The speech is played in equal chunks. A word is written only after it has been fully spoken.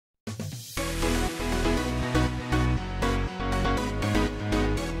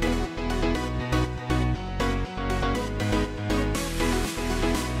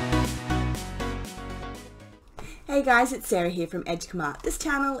Hey guys, it's Sarah here from Edgecumbe Art. This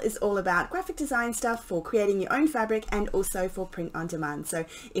channel is all about graphic design stuff for creating your own fabric and also for print on demand. So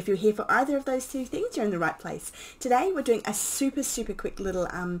if you're here for either of those two things, you're in the right place. Today we're doing a super quick little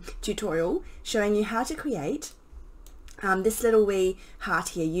tutorial showing you how to create this little wee heart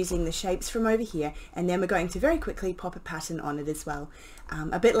here using the shapes from over here, and then we're going to very quickly pop a pattern on it as well.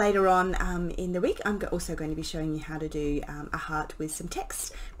 A bit later on in the week I'm also going to be showing you how to do a heart with some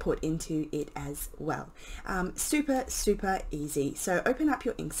text put into it as well. Super easy. So open up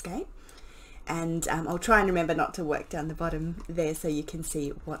your Inkscape, and I'll try and remember not to work down the bottom there so you can see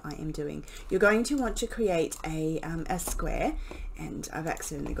what I am doing. You're going to want to create a square, and I've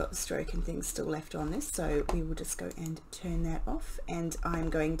accidentally got the stroke and things still left on this, so we will just go and turn that off, and I'm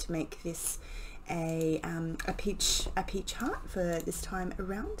going to make this a peach heart for this time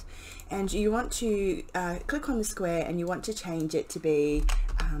around. And you want to click on the square, and you want to change it to be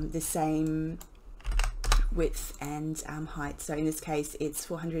the same width and height. So in this case it's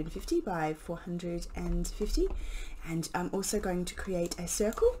 450 by 450, and I'm also going to create a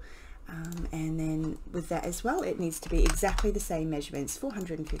circle, and then with that as well it needs to be exactly the same measurements,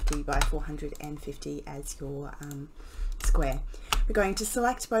 450 by 450 as your square. We're going to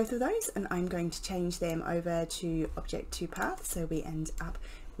select both of those, and I'm going to change them over to object to path, so we end up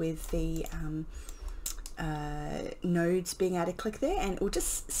with the nodes being able to click there, and it will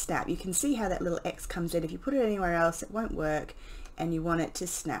just snap. You can see how that little X comes in. If you put it anywhere else it won't work, and you want it to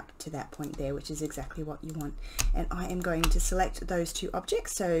snap to that point there, which is exactly what you want. And I am going to select those two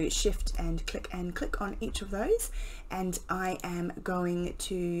objects, so shift and click on each of those, and I am going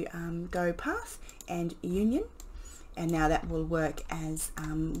to go path and union, and now that will work as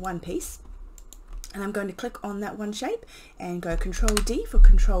one piece. And I'm going to click on that one shape and go Control D for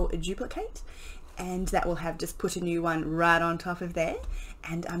control duplicate, and that will have just put a new one right on top of there.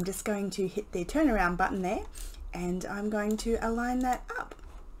 And I'm just going to hit the turnaround button there, and I'm going to align that up,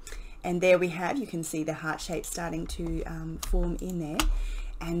 and there we have, you can see the heart shape starting to form in there.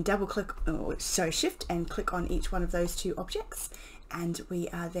 And double click, so shift and click on each one of those two objects, and we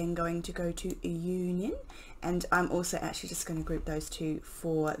are then going to go to union, and I'm also actually just going to group those two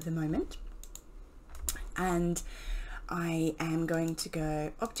for the moment. And I am going to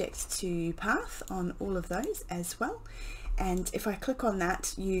go object to path on all of those as well, and if I click on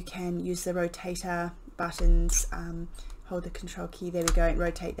that you can use the rotator buttons, hold the control key, there we go, and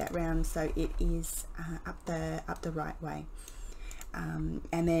rotate that round so it is up the right way.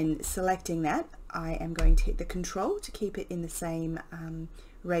 And then selecting that, I am going to hit the control to keep it in the same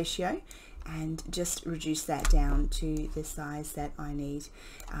ratio, and just reduce that down to the size that I need.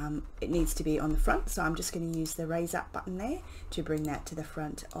 It needs to be on the front, so I'm just going to use the raise up button there to bring that to the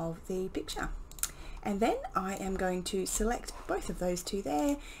front of the picture. And then I am going to select both of those two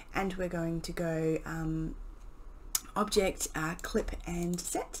there, and we're going to go object, clip and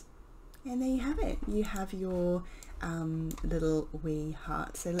set, and there you have it. You have your little wee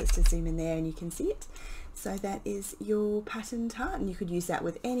heart. So let's just zoom in there and you can see it. So that is your patterned heart, and you could use that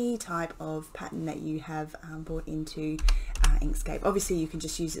with any type of pattern that you have brought into Inkscape. Obviously you can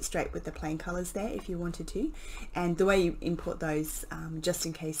just use it straight with the plain colors there if you wanted to, and the way you import those, just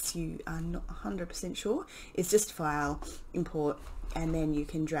in case you are not 100% sure, is just file, import, and then you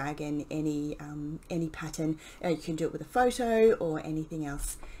can drag in any pattern. You can do it with a photo or anything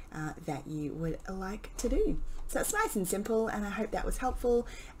else that you would like to do. So it's nice and simple, and I hope that was helpful,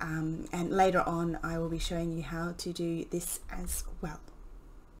 and later on I will be showing you how to do this as well.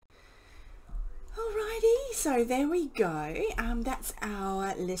 Alrighty, so there we go. That's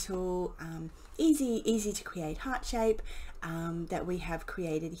our little easy to create heart shape that we have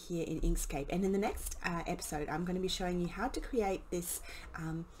created here in Inkscape. And in the next episode I'm going to be showing you how to create this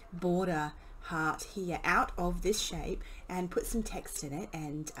border heart here out of this shape and put some text in it,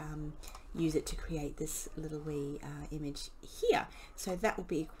 and use it to create this little wee image here. So that will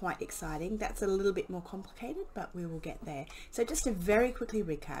be quite exciting. That's a little bit more complicated, but we will get there. So just to very quickly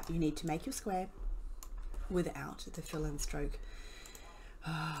recap, you need to make your square without the fill and stroke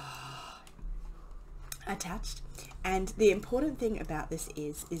attached. And the important thing about this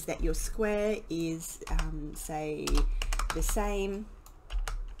is that your square is say the same,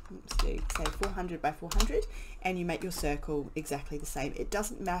 let's do say 400 by 400, and you make your circle exactly the same. It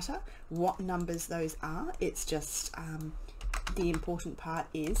doesn't matter what numbers those are, it's just the important part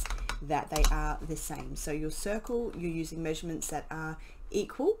is that they are the same. So your circle, you're using measurements that are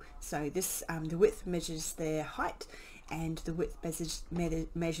equal, so this the width measures their height, and the width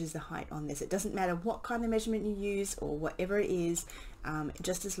measures the height on this. It doesn't matter what kind of measurement you use or whatever it is,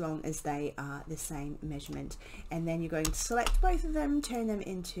 just as long as they are the same measurement. And then you're going to select both of them, turn them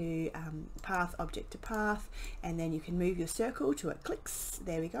into path, object to path, and then you can move your circle to it clicks,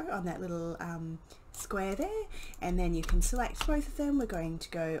 there we go, on that little square there, and then you can select both of them. We're going to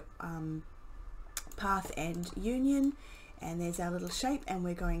go path and union, and there's our little shape, and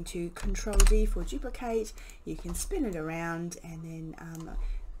we're going to Control D for duplicate. You can spin it around and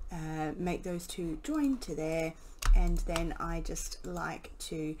then make those two join to there, and then I just like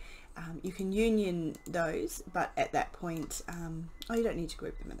to you can union those, but at that point oh, you don't need to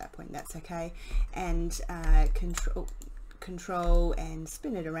group them at that point, that's okay, and control and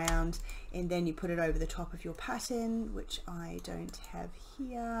spin it around, and then you put it over the top of your pattern, which I don't have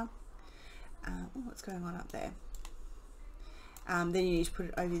here. What's going on up there? Then you need to put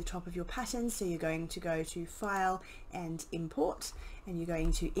it over the top of your pattern, so you're going to go to File and Import, and you're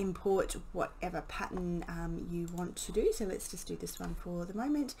going to import whatever pattern you want to do. So let's just do this one for the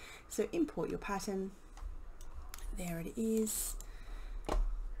moment. So import your pattern, there it is.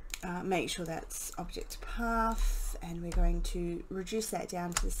 Make sure that's object path, and we're going to reduce that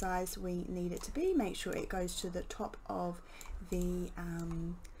down to the size we need it to be. Make sure it goes to the top of the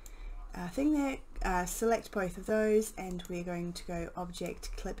thing there. Select both of those, and we're going to go object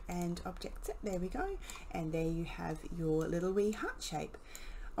clip and object set, there we go, and there you have your little wee heart shape.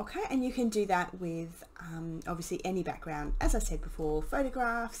 Okay, and you can do that with obviously any background, as I said before,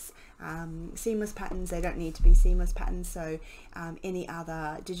 photographs, seamless patterns. They don't need to be seamless patterns, so any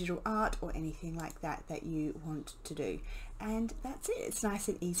other digital art or anything like that that you want to do. And that's it, it's nice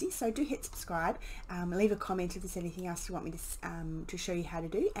and easy. So do hit subscribe, leave a comment if there's anything else you want me to show you how to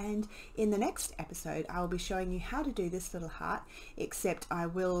do, and in the next episode I will be showing you how to do this little heart, except I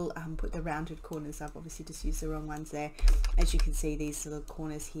will put the rounded corners. I've obviously just used the wrong ones there. As you can see, these little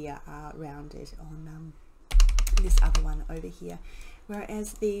corners here are rounded on this other one over here,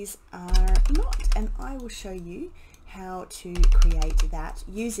 whereas these are not, and I will show you how to create that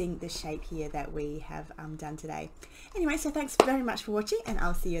using the shape here that we have done today. Anyway, so thanks very much for watching, and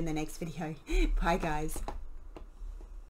I'll see you in the next video. Bye guys.